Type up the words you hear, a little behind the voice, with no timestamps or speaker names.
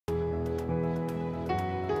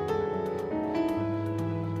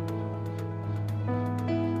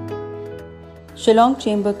Shillong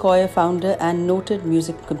Chamber Choir founder and noted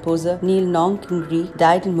music composer Neil Nongkynrih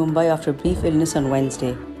died in Mumbai after a brief illness on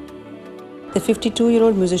Wednesday. The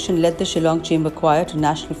 52-year-old musician led the Shillong Chamber Choir to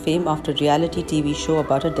national fame after a reality TV show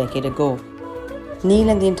about a decade ago. Neil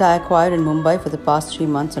and the entire choir in Mumbai for the past 3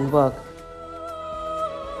 months on work.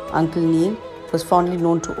 Uncle Neil, who was fondly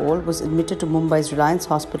known to all, was admitted to Mumbai's Reliance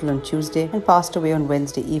hospital on Tuesday and passed away on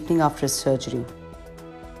Wednesday evening after his surgery.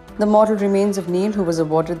 The mortal remains of Neil, who was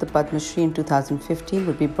awarded the Padma Shri in 2015,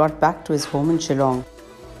 would be brought back to his home in Shillong.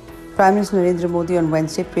 Prime Minister Narendra Modi on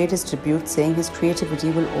Wednesday paid his tribute, saying his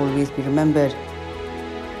creativity will always be remembered.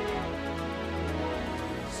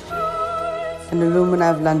 An alumni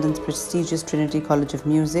of London's prestigious Trinity College of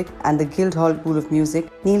Music and the Guildhall School of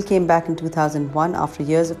Music, Neil came back in 2001 after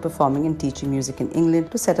years of performing and teaching music in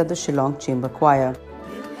England to set up the Shillong Chamber Choir.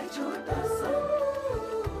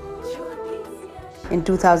 In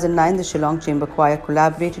 2009, the Shillong Chamber Choir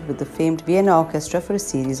collaborated with the famed Vienna Orchestra for a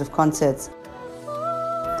series of concerts.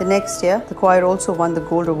 The next year, the choir also won the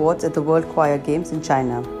Gold Awards at the World Choir Games in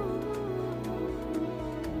China.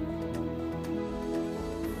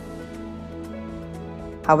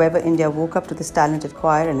 However, India woke up to this talented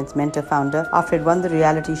choir and its mentor-founder after it won the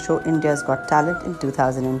reality show India's Got Talent in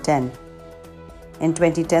 2010. In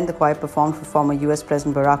 2010, the choir performed for former US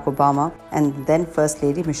President Barack Obama and then First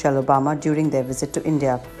Lady Michelle Obama during their visit to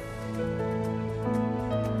India.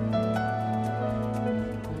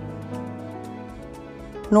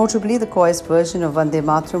 Notably, the choir's version of Vande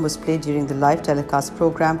Mataram was played during the live telecast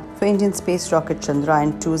program for Indian space rocket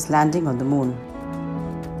Chandrayaan-2's landing on the moon.